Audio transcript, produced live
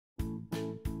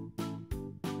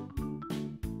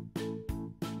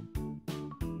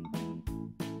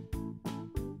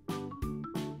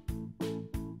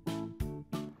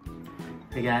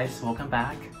Hey guys, welcome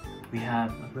back. We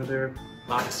have another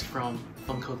box from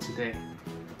Funko today.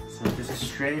 So this is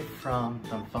straight from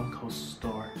the Funko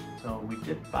store. So we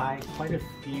did buy quite a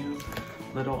few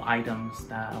little items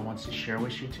that I want to share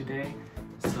with you today.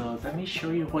 So let me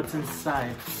show you what's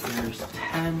inside. There's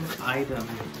 10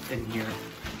 items in here.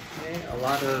 Okay, a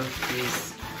lot of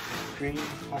these green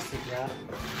plastic wrap.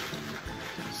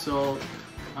 So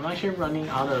I'm actually running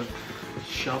out of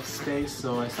shelf space,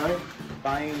 so I started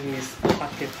buying these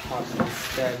pocket pops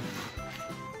instead.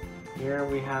 Here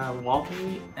we have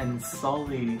Wally and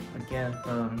Sully, again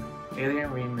from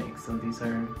Alien Remake, so these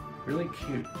are really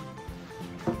cute.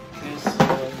 Okay,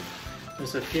 so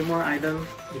there's a few more items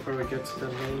before we get to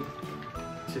the main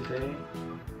today.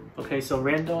 Okay, so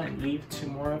Randall and Eve, 2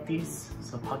 more of these,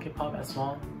 so pocket pop as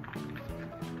well.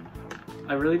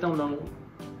 I really don't know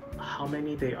how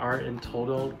many they are in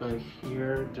total, but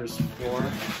here there's 4.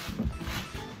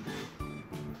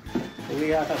 We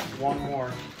have one more,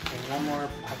 and one more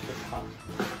pocket pop.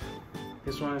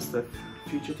 This one is the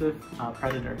Fugitive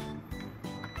Predator.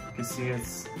 You can see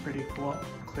it's pretty cool,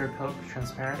 clear coat,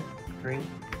 transparent, green.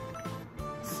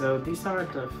 So these are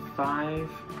the 5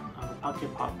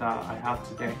 pocket pop that I have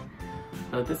today.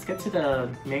 So let's get to the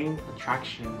main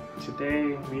attraction.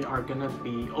 Today we are gonna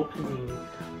be opening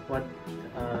what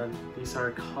these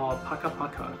are called PAKA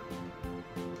PAKA.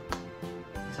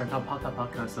 These are called PAKA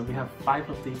PAKA. So we have 5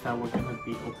 of these that we're gonna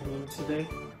be opening today.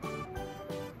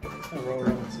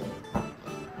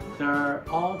 They're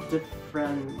all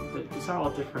different. These are all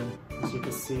different, as you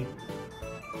can see.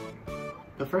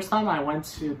 The first time I went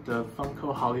to the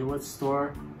Funko Hollywood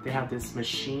store, they have this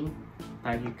machine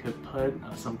that you could put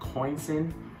some coins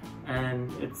in,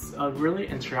 and it's a really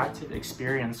interactive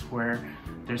experience where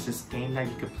there's this game that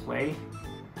you could play,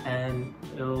 and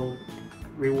it'll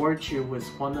reward you with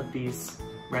one of these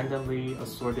randomly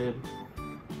assorted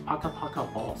Paka Paka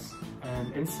balls.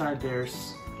 And inside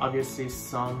there's obviously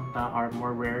some that are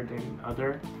more rare than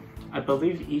other. I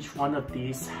believe each one of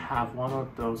these have one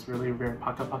of those really rare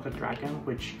Paka Paka dragon,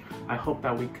 which I hope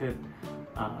that we could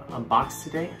unbox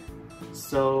today.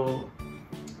 So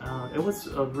it was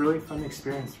a really fun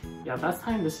experience. Yeah, last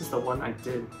time this is the one I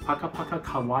did, Paka Paka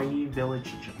Kawaii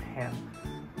Village Japan.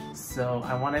 So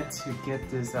I wanted to get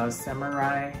this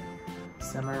samurai.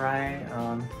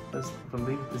 I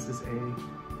believe this is a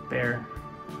bear.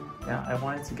 Yeah, I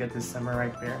wanted to get this samurai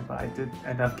bear, but I did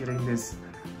end up getting this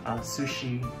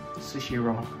sushi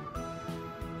roll.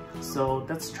 So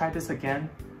let's try this again.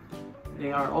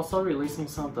 They are also releasing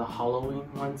some of the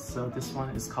Halloween ones. So this one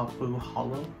is called Boo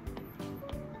Hollow.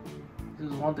 This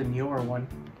is one of the newer one.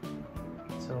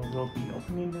 So we'll be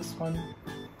opening this one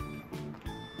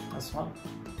as well.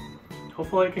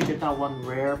 Hopefully I can get that one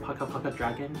rare Paka Paka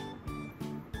dragon.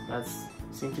 That's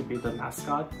seems to be the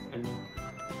mascot in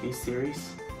this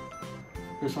series.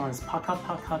 This one is Paka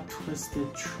Paka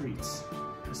Twisted Treats.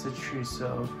 Twisted Treats,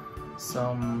 so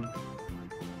some,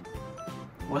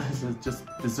 what is it, just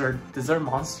dessert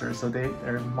monsters. So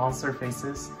they're monster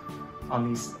faces on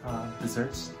these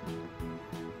desserts.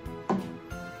 And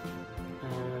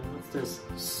what's this?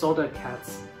 Soda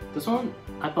Cats. This one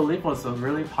I believe was a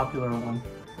really popular one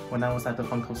when I was at the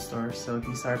Funko store. So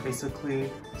these are basically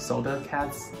soda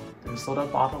cats. There's a soda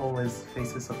bottle with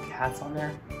faces of cats on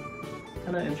there.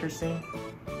 Kind of interesting.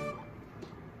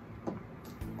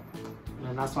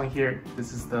 And last one here,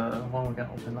 this is the one we're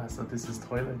gonna open last. So this is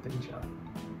Toilet Ninja.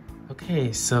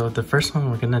 Okay, so the first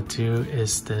one we're gonna do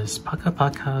is this Paka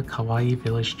Paka Kawaii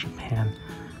Village Japan.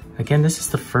 Again, this is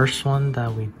the first one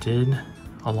that we did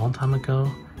a long time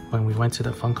ago when we went to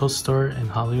the Funko store in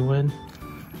Hollywood.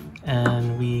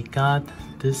 And we got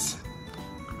this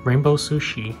rainbow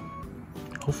sushi.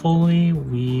 Hopefully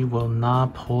we will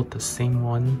not pull the same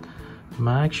one. I'm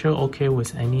actually okay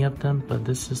with any of them, but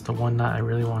this is the one that I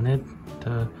really wanted,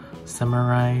 the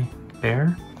samurai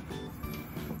bear.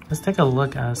 Let's take a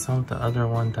look at some of the other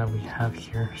ones that we have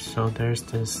here. So there's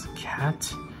this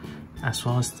cat, as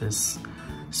well as this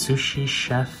sushi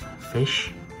chef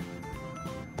fish.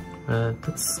 But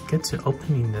let's get to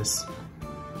opening this.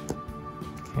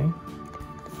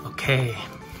 Okay,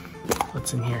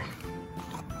 what's in here?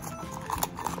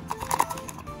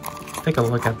 Take a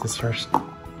look at this first.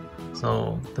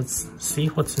 So let's see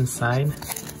what's inside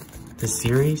the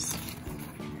series.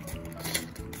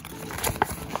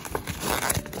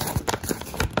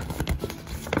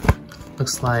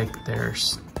 Looks like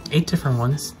there's 8 different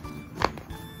ones.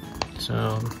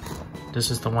 So this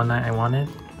is the one that I wanted.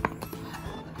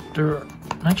 They're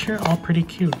actually all pretty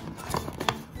cute.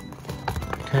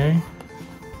 Okay,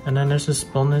 and then there's this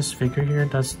bonus figure here.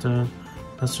 That's the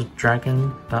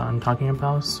dragon that I'm talking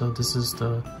about. So this is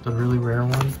the really rare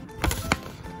one.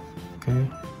 Okay,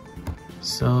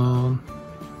 so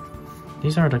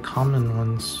these are the common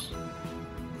ones.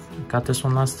 Got this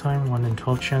one last time, 1 in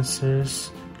 12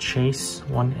 chances. Chase,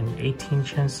 1 in 18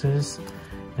 chances.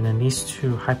 And then these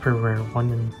two hyper rare,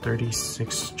 1 in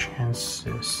 36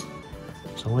 chances.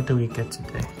 So what do we get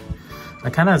today? I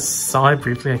kind of saw it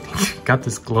briefly. I think I got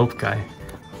this globe guy.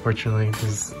 Unfortunately, this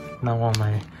is not one of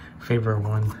my favorite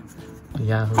one. But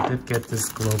yeah, we did get this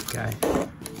globe guy.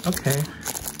 Okay,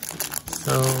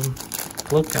 so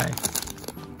globe guy.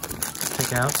 Let's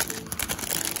take out.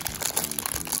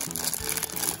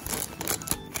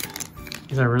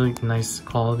 These are really nice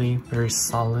quality, very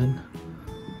solid.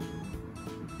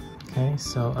 Okay,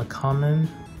 so a common,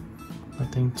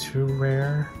 nothing too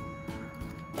rare.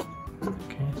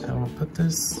 Okay, so we'll put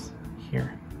this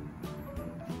here.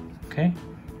 Okay.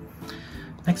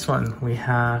 Next one, we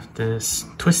have this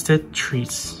Twisted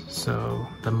Treats. So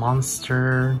the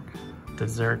monster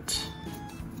dessert.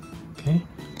 Okay.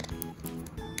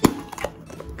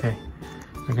 Okay.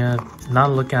 We're gonna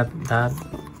not look at that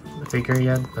figure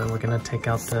yet, but we're gonna take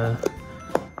out the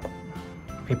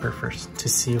paper first to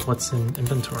see what's in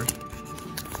inventory.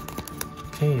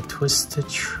 Okay, Twisted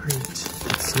Treat.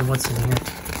 Let's see what's in here.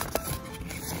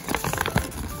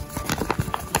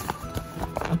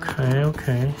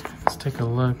 Okay, let's take a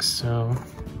look. So,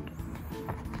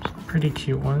 pretty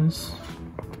cute ones.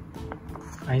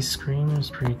 Ice cream is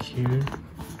pretty cute.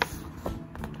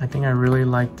 I think I really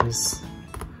like this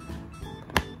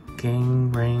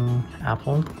Gang Ring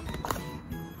apple.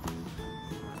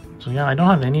 So yeah, I don't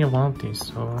have any of one of these,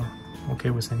 so I'm okay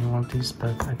with any one of these,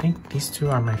 but I think these two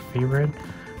are my favorite.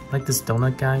 I like this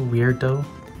donut guy, Weirdo.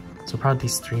 So probably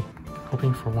these three.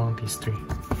 Hoping for one of these three.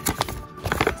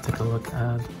 Let's take a look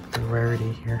at the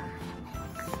rarity here.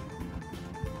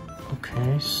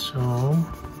 Okay, so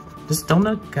this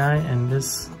donut guy and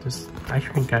this ice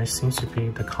cream guy seems to be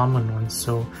the common ones.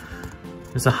 So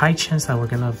there's a high chance that we're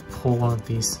gonna pull one of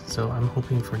these. So I'm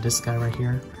hoping for this guy right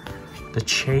here. The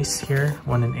Chase here,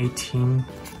 1 in 18.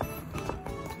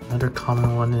 Another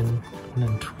common 1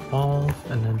 in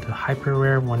 12. And then the hyper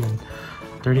rare, 1 in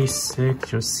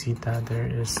 36. You'll see that there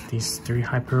is these 3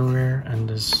 hyper rare and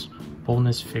this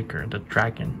bonus figure, the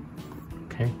dragon.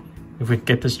 Okay, if we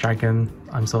get this dragon,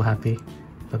 I'm so happy.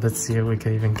 But let's see if we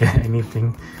can even get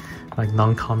anything like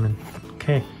non-common.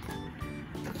 Okay,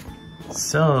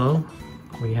 so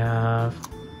we have,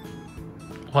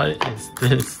 what is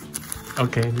this?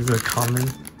 Okay, this is a common.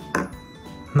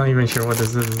 Not even sure what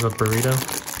this is. This is a burrito.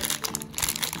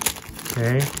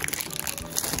 Okay.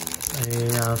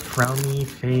 A frowny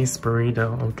face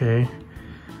burrito. Okay.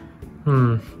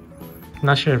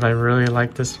 Not sure if I really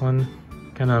like this one.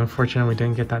 Kind of unfortunate we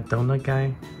didn't get that donut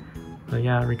guy. But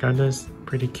yeah, regardless,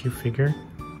 pretty cute figure.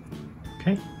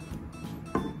 Okay.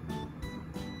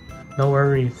 No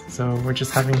worries. So we're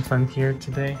just having fun here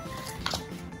today.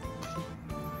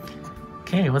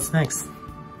 Okay, what's next?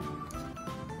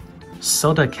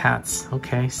 Soda Cats.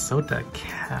 Okay, Soda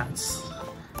Cats.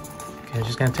 Okay, I'm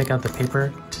just gonna take out the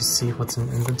paper to see what's in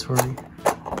inventory.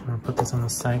 I'm gonna put this on the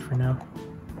side for now.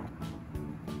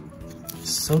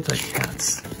 Soda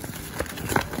Cats.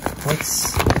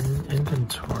 What's in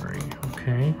inventory?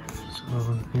 Okay,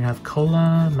 so we have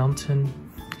Cola, Mountain,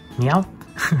 Meow.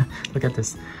 Look at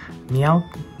this.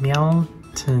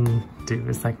 Meowton Dew.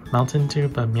 It's like Mountain Dew,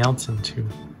 but Meowton Dew.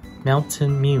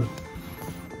 Mountain Mew.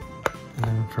 And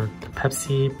then for the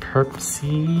Pepsi,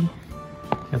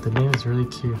 yeah, the name is really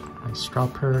cute. Like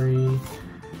strawberry,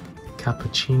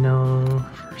 cappuccino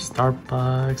for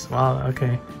Starbucks. Wow,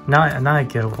 okay. Now I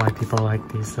get why people like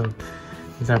these. So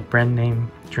these are brand name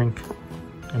drink.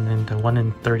 And then the 1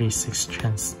 in 36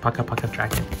 chance PakaPaka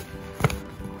Dragon.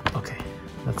 Okay,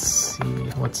 let's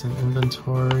see what's in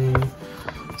inventory.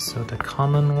 So the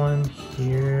common one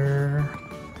here.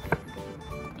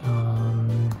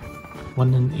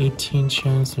 1 in 18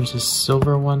 chance. There's a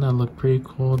silver one that looked pretty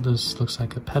cool. This looks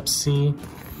like a Pepsi.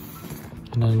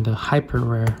 And then the hyper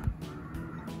rare.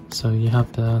 So you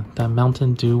have that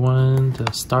Mountain Dew one, the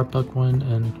Starbucks one,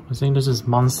 and I think this is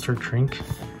Monster Drink.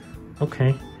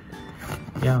 Okay.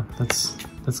 Yeah, let's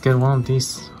get one of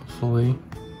these, hopefully.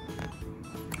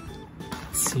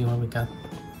 Let's see what we got.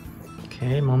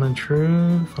 Okay, Moment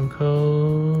True,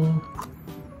 Funko.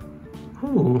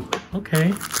 Ooh,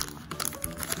 okay.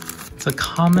 It's a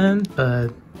common,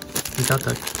 but we got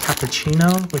the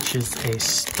cappuccino, which is a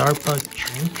Starbucks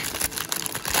drink.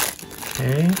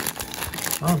 Okay.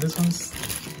 Oh, this one's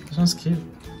cute.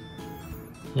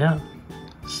 Yeah.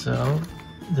 So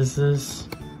this is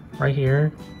right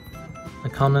here, a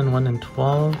common 1 in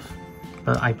 12.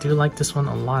 But I do like this one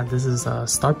a lot. This is a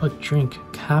Starbucks drink,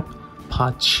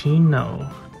 cappuccino.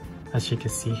 as you can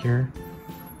see here.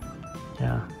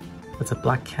 Yeah, it's a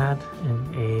black cat in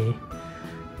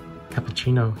a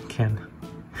cappuccino can.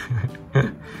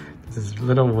 This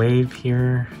little wave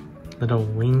here, little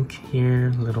wink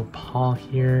here, little paw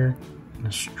here, and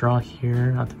a straw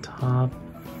here at the top.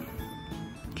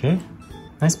 Okay,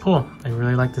 nice pull. I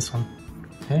really like this one.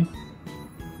 Okay,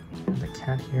 and the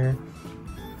cat here.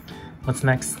 What's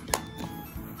next?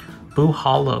 Boo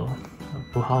Hollow.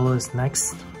 Boo Hollow is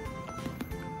next.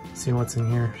 Let's see what's in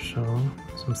here. So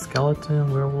some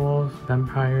skeleton, werewolf,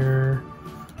 vampire,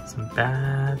 some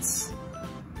bats,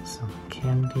 some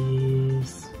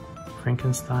candies,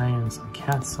 Frankenstein, and some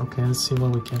cats. Okay, let's see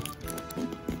what we get.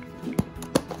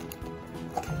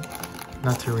 Okay.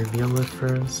 Not to reveal it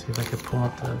first, see if I can pull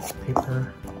out the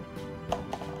paper.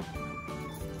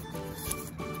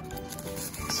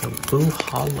 So Boo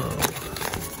Hollow.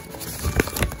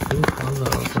 Boo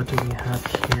Hollow, what do we have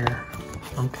here?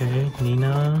 Okay,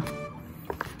 Nina,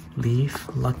 Leaf,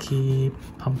 Lucky,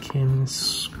 Pumpkin,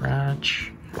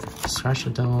 Scratch. Scratch the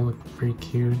Devil look pretty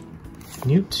cute.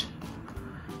 Newt,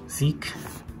 Zeke,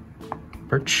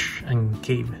 Birch, and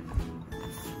Gabe.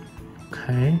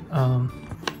 Okay, I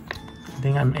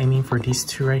think I'm aiming for these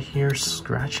two right here,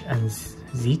 Scratch and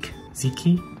Zeke.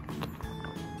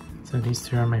 So these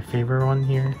two are my favorite one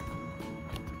here.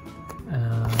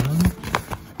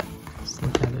 Let's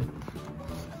look at it.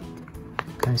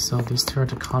 Okay, so these two are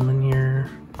the common here.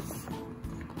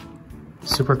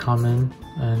 Super common,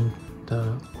 and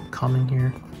the common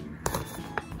here.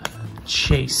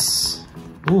 Chase.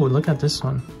 Ooh, look at this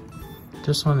one.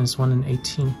 This one is 1 in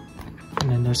 18. And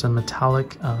then there's a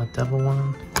metallic devil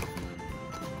one.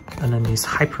 And then these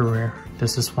hyper rare.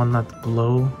 This is one that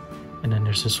glow, and then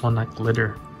there's this one that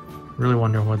glitter. Really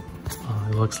wonder what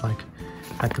it looks like.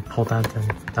 If I could pull that,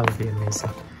 then that would be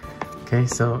amazing. Okay,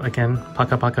 so again,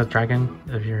 PakaPaka Dragon.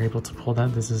 If you're able to pull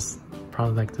that, this is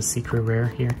probably like the secret rare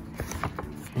here.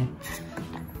 Okay.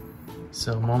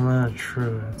 So Moment of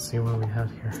Truth. Let's see what we have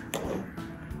here.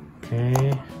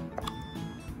 Okay.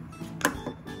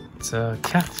 It's a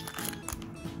cat.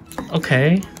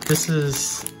 Okay, this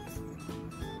is...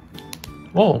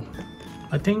 Whoa,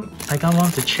 I think I got one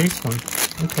of the chase one.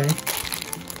 Okay.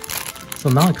 So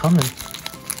not a common.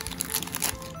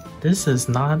 This is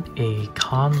not a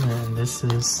common. This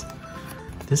is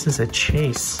a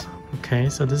chase. Okay,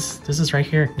 so this is right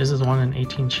here. This is 1 in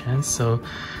 18 chance, so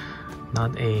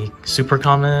not a super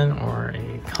common or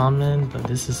a common, but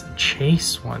this is a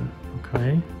chase one.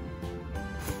 Okay.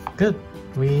 Good.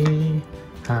 We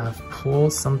have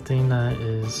pulled something that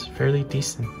is fairly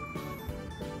decent.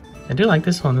 I do like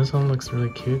this one. This one looks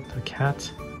really cute. The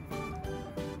cat.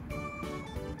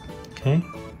 Okay.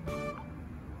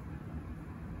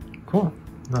 Cool.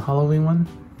 The Halloween one.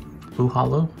 Boo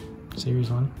Hollow. Series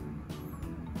 1.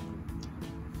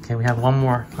 Okay, we have one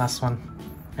more. Last one.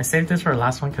 I saved this for the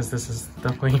last one because this is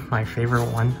definitely my favorite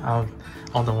one out of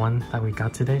all the one that we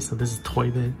got today. So this is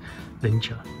Toilet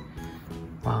Ninja.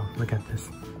 Wow, look at this.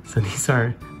 So these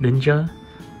are ninja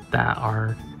that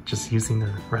are just using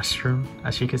the restroom.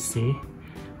 As you can see,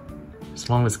 this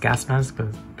one was gas mask, but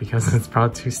because it's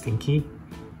probably too stinky.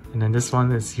 And then this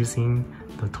one is using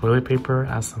the toilet paper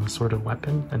as some sort of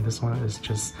weapon, and this one is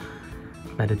just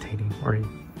meditating or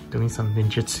doing some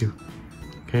ninjutsu.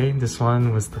 Okay, this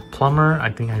one was the plumber. I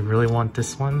think I really want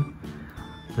this one.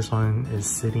 This one is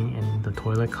sitting in the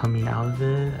toilet, coming out of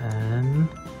it, and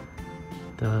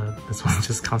this one's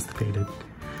just constipated.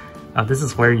 This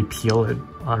is where you peel it.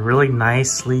 Really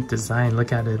nicely designed.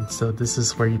 Look at it. So this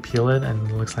is where you peel it, and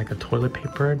it looks like a toilet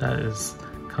paper that is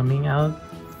coming out.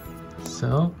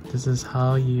 So this is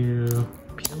how you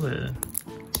peel it.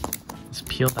 Just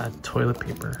peel that toilet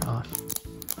paper off.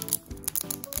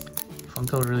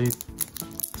 Funko really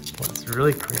was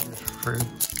really creative for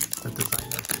the design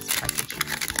of this packaging.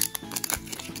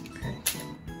 Okay.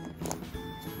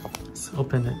 Let's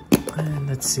open it and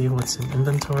let's see what's in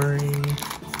inventory.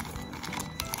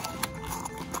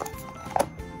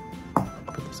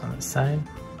 Put this on the side.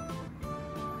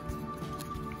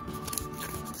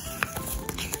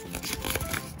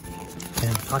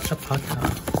 And Paka Paka.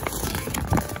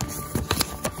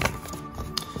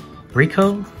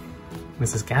 Rico,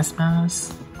 Mrs. Gas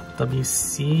Mask,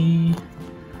 WC,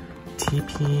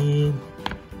 TP,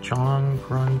 John,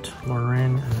 Grunt,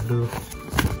 Lauren, and Lou.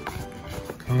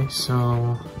 Okay,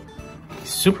 so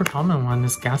super common one,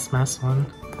 this gas mask one.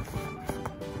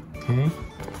 Okay,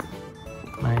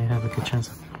 might have a good chance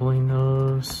of pulling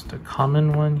those. The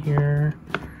common one here,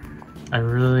 I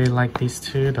really like these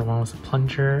two. The one with the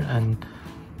plunger and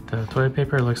the toilet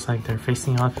paper looks like they're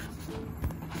facing off.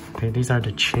 Okay, these are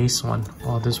the chase one.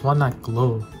 Oh, there's one that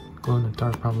glow. glow in the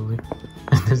dark probably.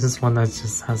 And there's this one that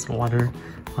just has water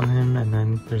on him, and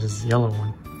then there's this yellow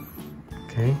one.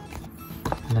 Okay,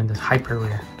 and then this hyper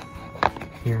rare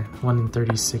here, 1 in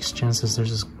 36 chances.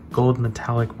 There's this gold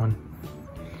metallic one,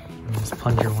 and this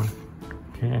plunger one.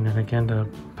 Okay, and then again the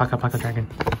PakaPaka dragon.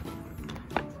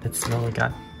 Let's see what we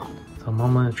got. So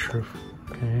moment of truth.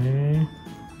 Okay,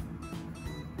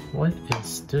 what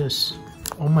is this?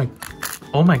 Oh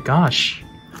my gosh!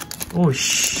 Oh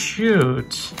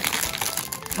shoot!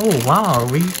 Oh wow,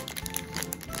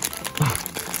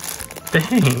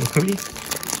 dang,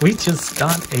 we just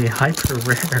got a hyper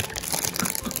rare.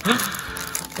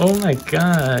 Oh my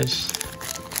gosh,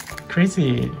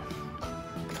 crazy.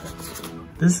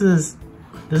 This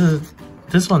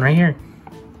one right here.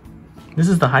 This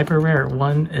is the hyper rare,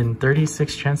 1 in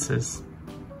 36 chances.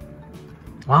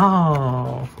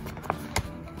 Wow.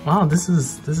 Wow, this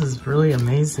is really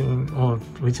amazing. Oh,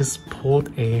 we just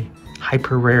pulled a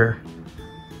hyper rare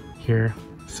here.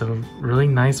 So really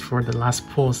nice for the last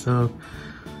pull. So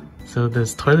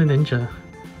this Toilet Ninja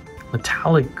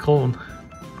metallic gold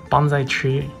bonsai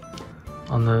tree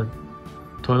on the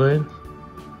toilet.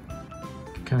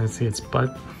 You can kind of see its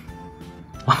butt.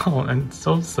 Wow, I'm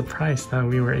so surprised that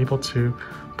we were able to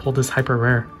pull this hyper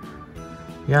rare.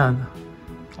 Yeah,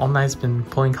 all night's been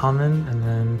pulling common, and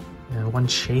then one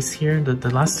chase here. The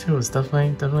last two was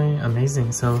definitely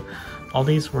amazing. So all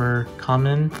these were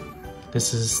common.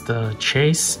 This is the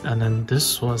chase, and then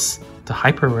this was the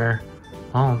hyper rare.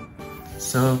 Wow.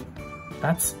 So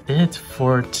that's it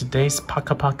for today's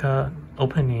PakaPaka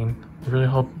opening. I really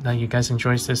hope that you guys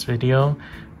enjoyed this video.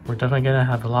 We're definitely gonna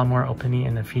have a lot more opening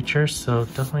in the future, so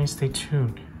definitely stay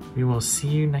tuned. We will see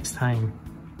you next time.